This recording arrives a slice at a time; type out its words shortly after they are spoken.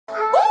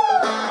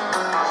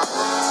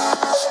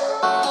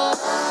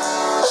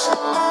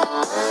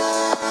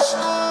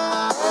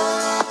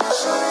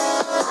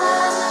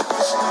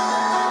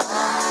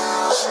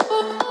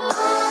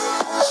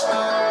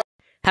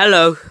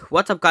Hello,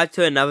 what's up guys,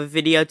 to another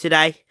video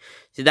today.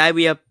 Today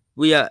we are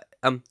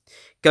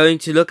going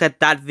to look at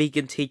that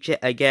vegan teacher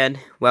again.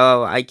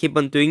 Well, I keep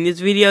on doing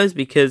these videos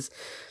because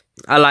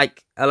I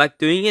like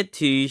doing it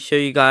to show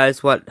you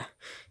guys what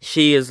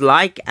she is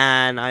like,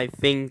 and I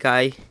think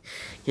I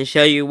can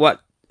show you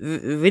what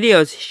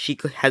videos she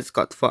has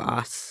got for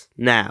us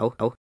now.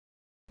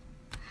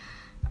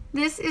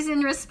 This is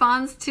in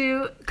response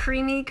to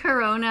Creamy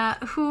Corona,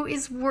 who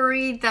is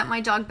worried that my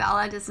dog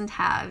Bella doesn't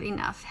have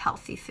enough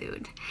healthy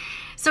food.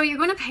 So you're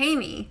going to pay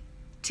me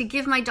to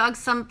give my dog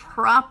some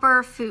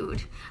proper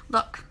food.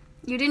 Look,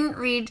 you didn't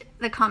read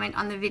the comment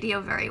on the video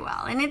very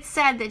well, and it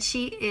said that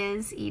she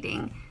is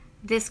eating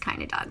this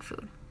kind of dog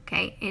food,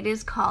 okay? It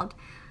is called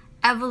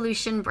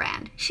Evolution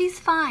brand. She's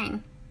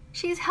fine.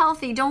 She's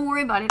healthy. Don't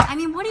worry about it. I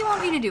mean, what do you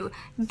want me to do?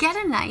 Get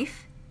a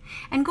knife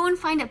and go and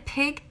find a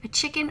pig, a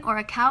chicken, or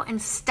a cow and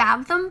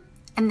stab them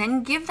and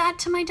then give that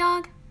to my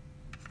dog?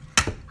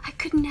 I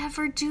could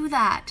never do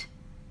that.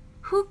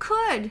 Who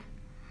could?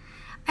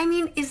 I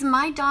mean, is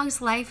my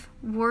dog's life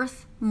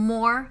worth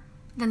more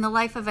than the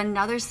life of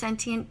another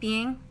sentient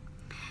being?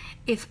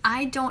 If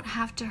I don't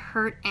have to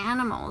hurt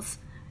animals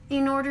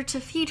in order to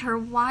feed her,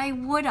 why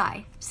would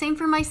I? Same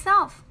for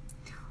myself.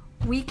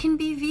 We can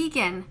be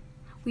vegan.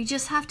 We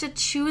just have to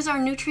choose our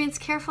nutrients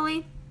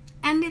carefully,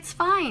 and it's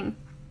fine.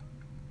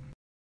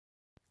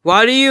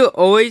 Why do you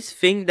always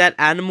think that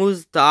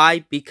animals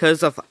die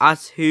because of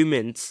us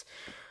humans?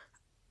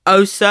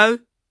 Also,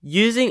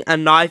 using a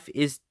knife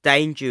is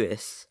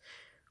dangerous.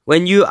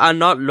 When you are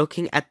not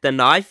looking at the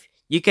knife,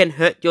 you can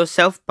hurt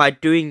yourself by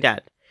doing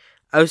that.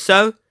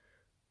 Also,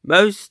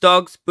 most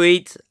dogs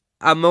breeds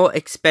are more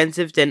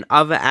expensive than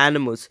other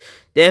animals.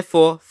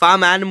 Therefore,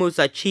 farm animals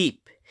are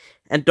cheap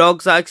and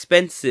dogs are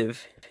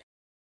expensive.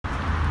 So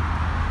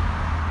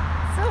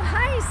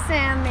hi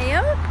Sam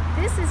Mayo,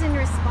 this is in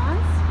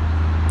response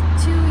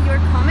to your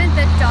comment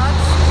that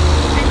dogs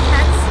and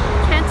cats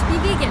can't be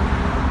vegan.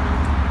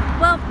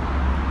 Well,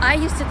 I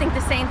used to think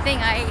the same thing.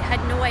 I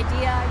had no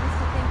idea. I used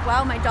to think,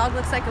 wow, my dog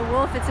looks like a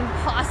wolf. It's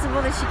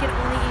impossible that she can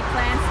only eat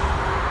plants.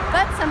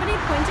 But somebody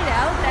pointed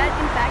out that,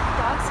 in fact,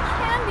 dogs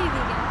can be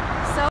vegan.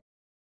 So,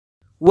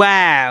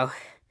 wow,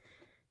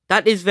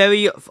 that is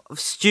very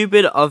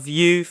stupid of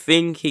you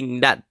thinking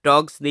that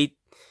dogs need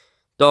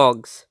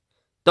dogs.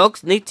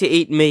 Dogs need to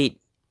eat meat.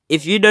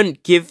 If you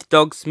don't give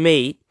dogs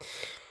meat,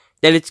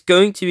 then it's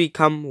going to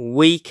become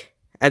weak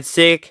and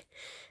sick,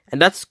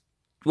 and that's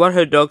what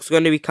her dog's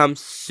going to become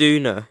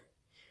sooner.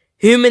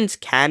 Humans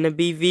can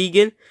be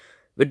vegan,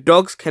 but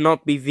dogs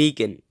cannot be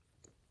vegan,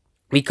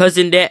 because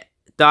in their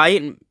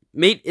diet,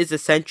 meat is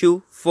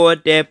essential for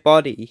their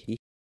body.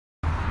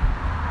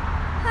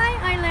 hi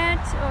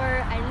Eilert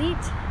or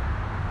Eilit.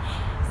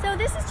 So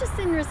this is just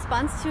in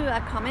response to a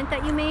comment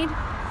that you made.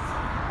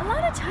 A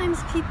lot of times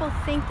people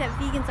think that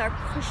vegans are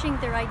pushing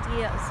their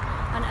ideas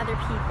on other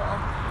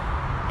people.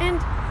 And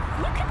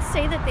you could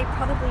say that they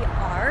probably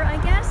are, I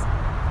guess,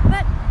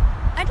 but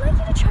I'd like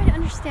you to try to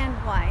understand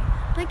why.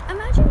 Like,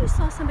 imagine you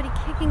saw somebody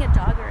kicking a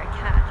dog or a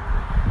cat.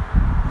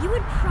 You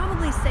would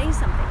probably say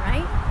something,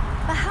 right?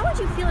 But how would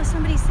you feel if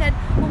somebody said,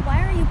 well,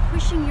 why are you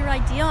pushing your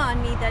idea on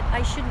me that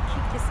I shouldn't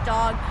kick this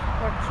dog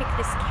or kick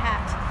this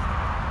cat?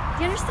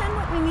 Do you understand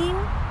what we mean?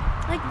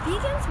 Like,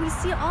 vegans, we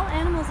see all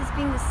animals as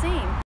being the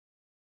same.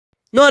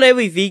 Not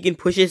every vegan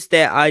pushes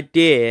their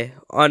idea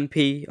on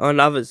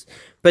others,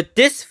 but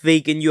this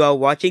vegan you are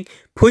watching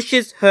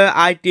pushes her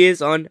ideas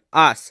on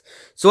us.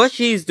 So what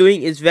she is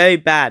doing is very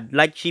bad.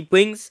 Like, she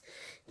brings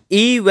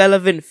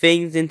irrelevant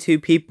things into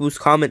people's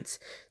comments.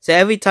 So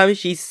every time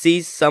she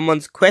sees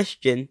someone's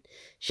question,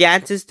 she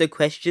answers the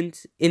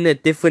questions in a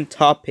different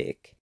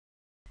topic.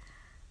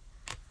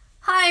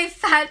 Hi,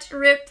 Fat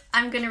Rip.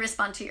 I'm going to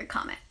respond to your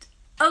comment.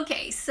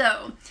 Okay,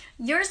 so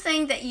you're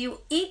saying that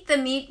you eat the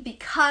meat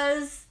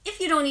because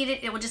if you don't eat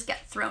it, it will just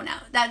get thrown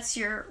out. That's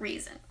your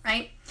reason,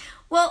 right?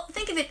 Well,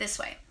 think of it this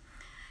way.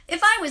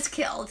 If I was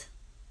killed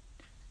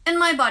and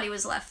my body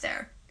was left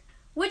there,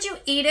 would you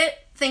eat it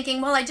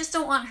thinking, well, I just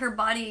don't want her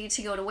body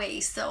to go to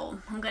waste, so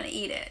I'm going to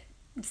eat it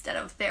instead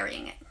of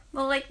burying it?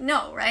 Well, like,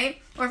 no,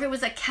 right? Or if it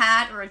was a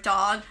cat or a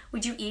dog,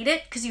 would you eat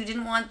it because you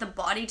didn't want the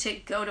body to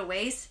go to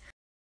waste?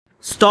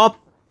 Stop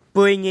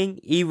bringing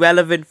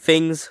irrelevant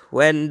things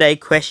when they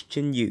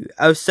question you.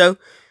 Also,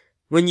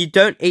 when you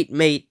don't eat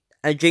meat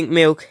and drink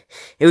milk,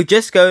 it will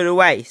just go to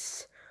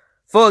waste.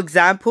 For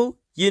example,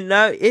 you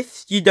know,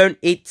 if you don't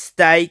eat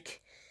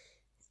steak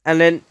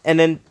and then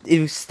it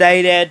will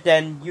stay there,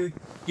 then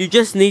you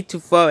just need to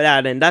throw it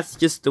out, and that's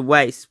just a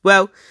waste.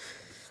 Well,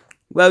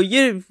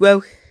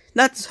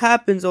 that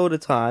happens all the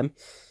time.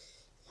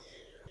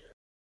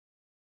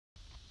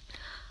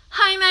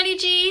 Hi Maddie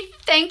G,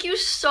 thank you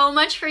so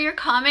much for your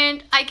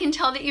comment. I can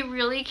tell that you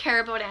really care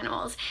about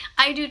animals.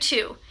 I do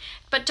too,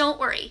 but don't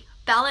worry.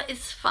 Bella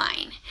is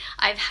fine.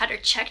 I've had her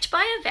checked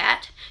by a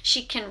vet.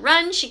 She can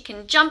run, she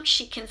can jump,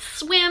 she can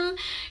swim.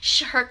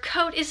 Her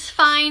coat is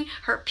fine,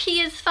 her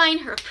pee is fine,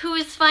 her poo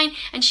is fine,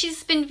 and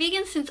she's been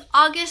vegan since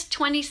August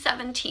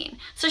 2017.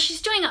 So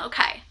she's doing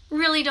okay.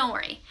 Really, don't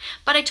worry.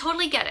 But I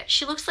totally get it.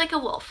 She looks like a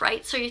wolf,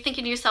 right? So you're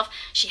thinking to yourself,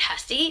 she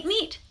has to eat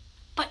meat.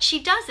 But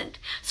she doesn't.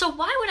 So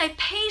why would I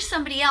pay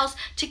somebody else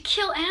to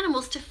kill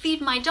animals to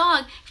feed my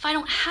dog if I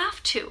don't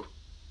have to?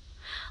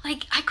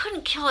 Like, I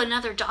couldn't kill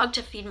another dog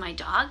to feed my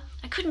dog.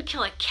 I couldn't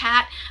kill a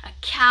cat, a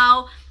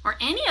cow, or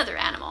any other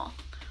animal,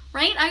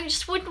 right? I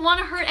just wouldn't want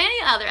to hurt any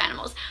other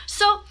animals.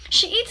 So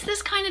she eats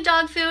this kind of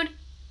dog food.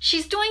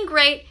 She's doing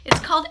great.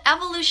 It's called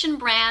Evolution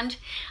Brand.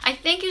 I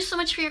thank you so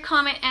much for your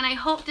comment, and I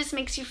hope this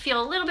makes you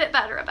feel a little bit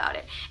better about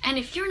it. And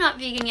if you're not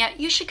vegan yet,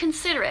 you should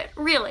consider it.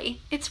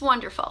 Really, it's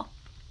wonderful.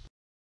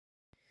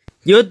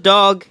 Your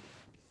dog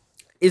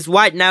is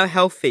right now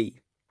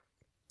healthy.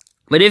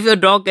 But if your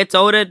dog gets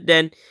older,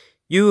 then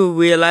you will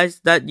realize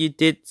that you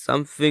did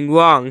something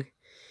wrong.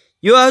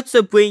 She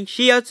also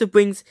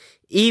brings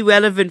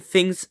irrelevant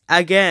things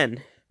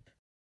again.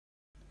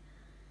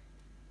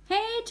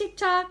 Hey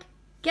TikTok,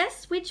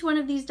 guess which one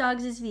of these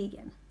dogs is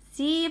vegan?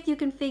 See if you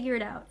can figure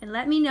it out and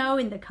let me know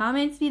in the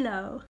comments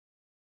below.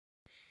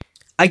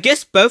 I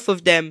guess both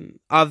of them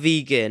are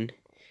vegan.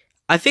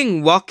 I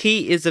think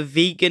Rocky is a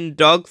vegan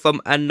dog from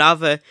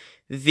another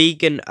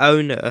vegan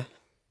owner.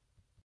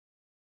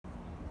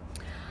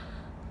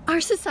 Our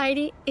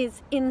society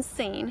is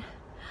insane.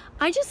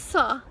 I just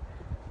saw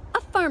a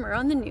farmer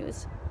on the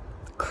news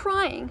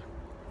crying,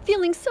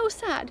 feeling so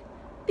sad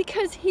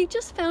because he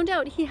just found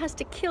out he has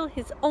to kill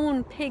his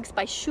own pigs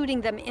by shooting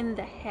them in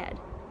the head.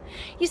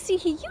 You see,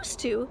 he used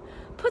to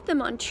put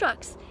them on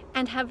trucks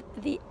and have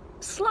the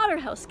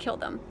slaughterhouse kill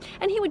them,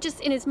 and he would just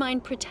in his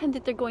mind pretend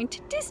that they're going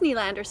to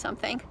Disneyland or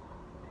something.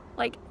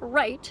 Like,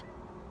 right?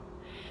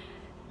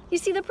 You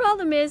see, the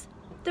problem is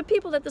the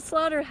people at the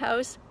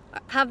slaughterhouse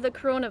have the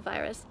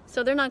coronavirus,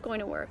 so they're not going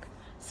to work.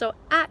 So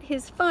at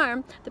his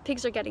farm, the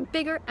pigs are getting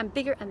bigger and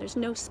bigger, and there's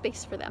no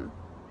space for them.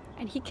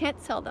 And he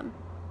can't sell them.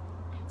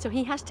 So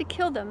he has to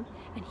kill them,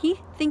 and he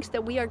thinks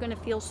that we are going to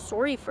feel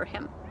sorry for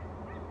him.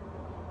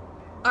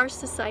 Our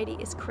society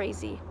is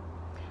crazy.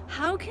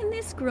 How can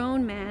this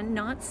grown man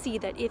not see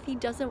that if he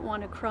doesn't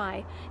want to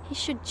cry, he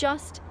should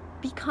just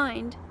be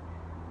kind,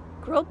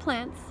 grow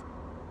plants,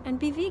 and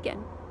be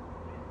vegan?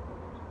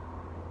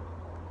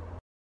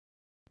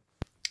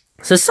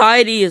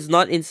 Society is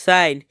not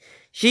insane.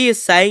 She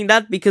is saying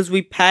that because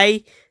we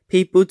pay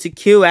people to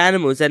kill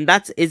animals, and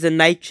that is a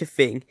nature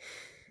thing.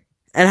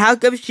 And how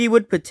come she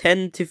would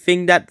pretend to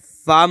think that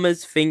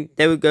farmers think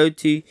they would go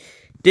to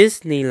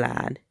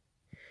Disneyland?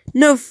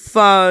 No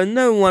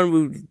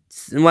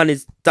one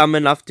is dumb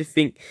enough to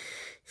think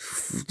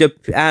the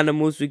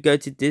animals would go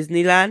to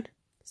Disneyland.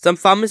 Some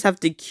farmers have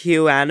to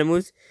kill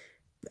animals,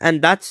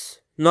 and that's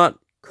not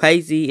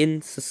crazy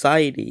in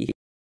society.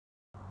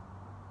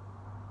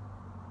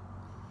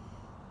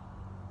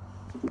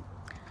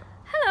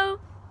 Hello.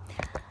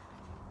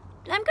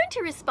 I'm going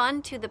to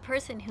respond to the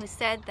person who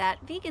said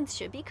that vegans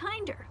should be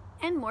kinder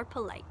and more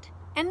polite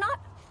and not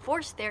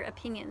force their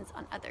opinions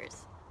on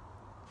others.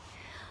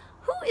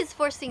 Who is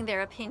forcing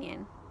their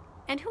opinion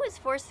and who is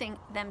forcing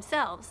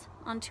themselves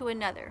onto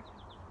another?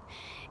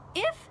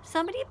 If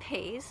somebody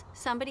pays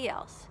somebody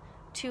else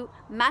to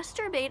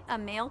masturbate a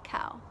male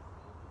cow,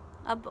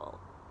 a bull,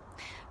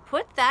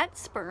 put that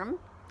sperm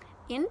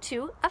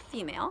into a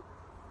female,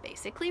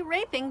 basically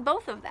raping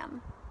both of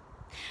them,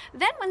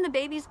 then when the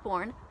baby's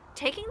born,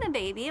 taking the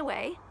baby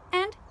away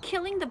and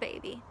killing the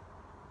baby,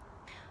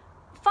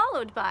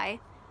 followed by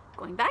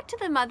going back to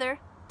the mother,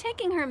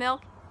 taking her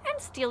milk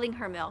and stealing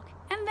her milk,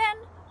 and then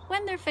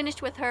when they're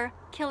finished with her,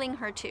 killing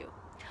her too.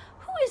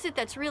 Who is it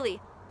that's really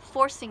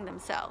forcing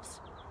themselves?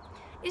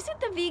 Is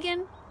it the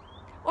vegan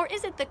or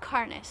is it the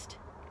carnist?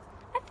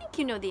 I think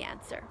you know the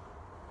answer.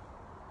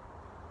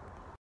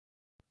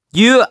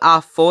 You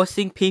are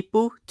forcing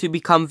people to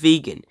become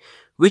vegan,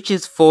 which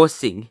is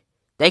forcing.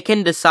 They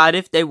can decide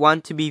if they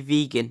want to be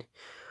vegan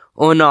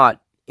or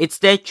not. It's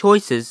their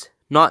choices,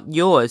 not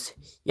yours.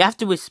 You have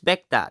to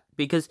respect that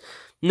because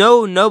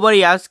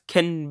nobody else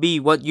can be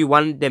what you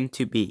want them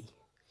to be.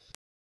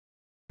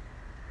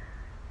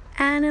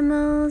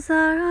 Animals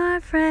are our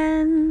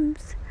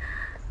friends.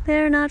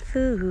 They're not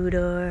food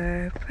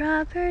or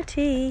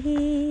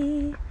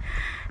property.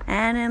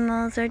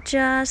 Animals are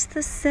just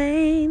the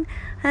same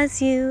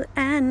as you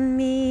and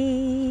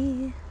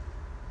me.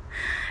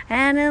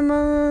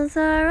 Animals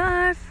are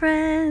our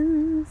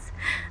friends.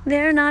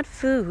 They're not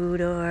food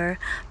or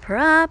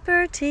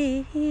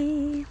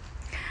property.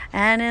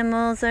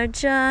 Animals are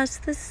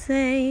just the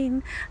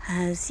same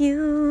as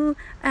you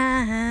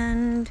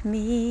and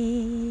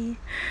me.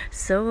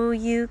 So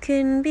you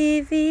can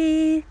be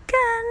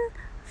vegan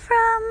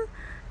from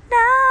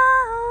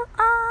now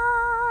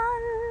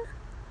on.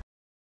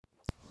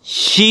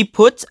 She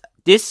put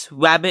this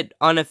rabbit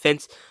on a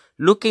fence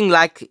looking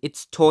like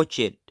it's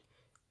tortured.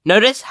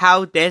 Notice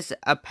how there's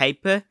a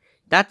paper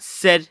that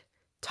said,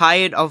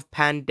 "Tired of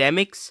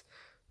pandemics?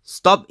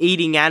 Stop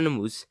eating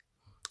animals."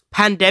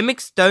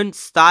 Pandemics don't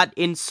start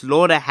in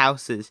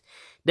slaughterhouses.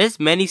 There's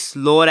many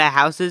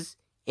slaughterhouses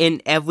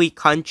in every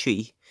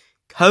country.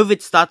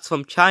 COVID starts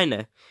from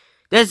China.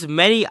 There's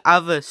many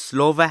other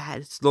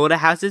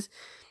slaughterhouses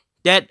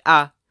that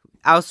are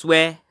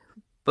elsewhere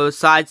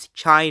besides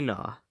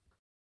China.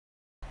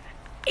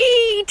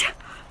 Eat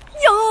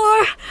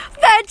your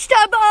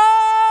vegetables!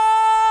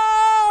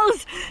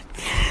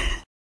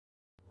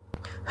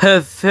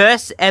 Her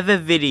first ever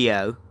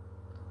video.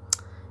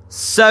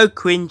 So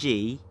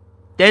cringy.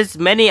 There's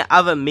many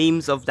other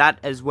memes of that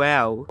as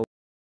well.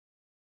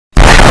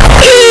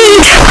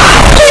 Eat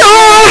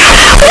your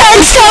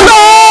vegetables!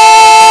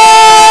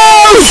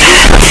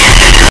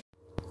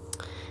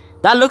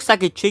 That looks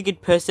like a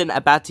triggered person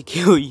about to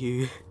kill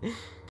you.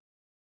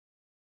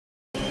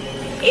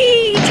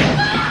 Eat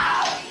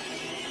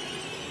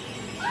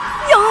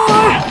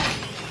your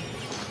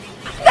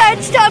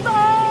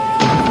vegetables!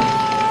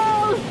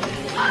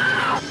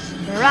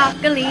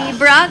 Broccoli,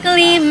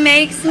 broccoli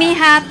makes me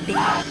happy.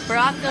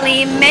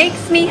 Broccoli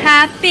makes me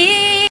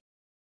happy.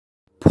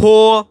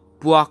 Poor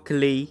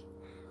broccoli.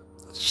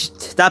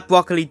 That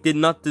broccoli did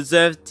not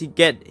deserve to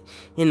get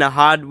in a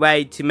hard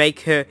way to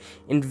make her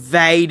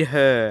invade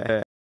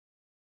her.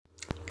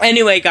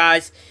 Anyway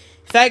guys,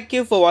 thank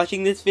you for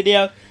watching this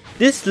video.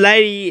 This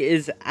lady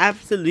is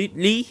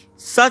absolutely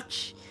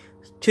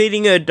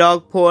treating her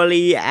dog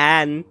poorly,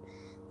 and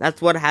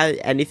that's what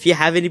and if you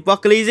have any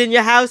broccolis in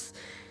your house,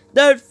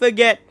 don't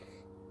forget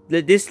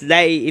that this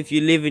lady, if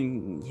you live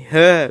in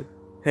her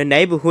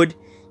neighborhood,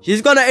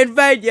 she's gonna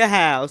invade your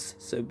house.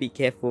 So be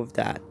careful of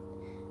that.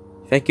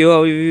 Thank you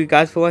all of you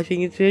guys for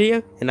watching this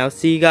video, and I'll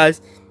see you guys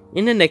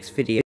in the next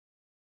video.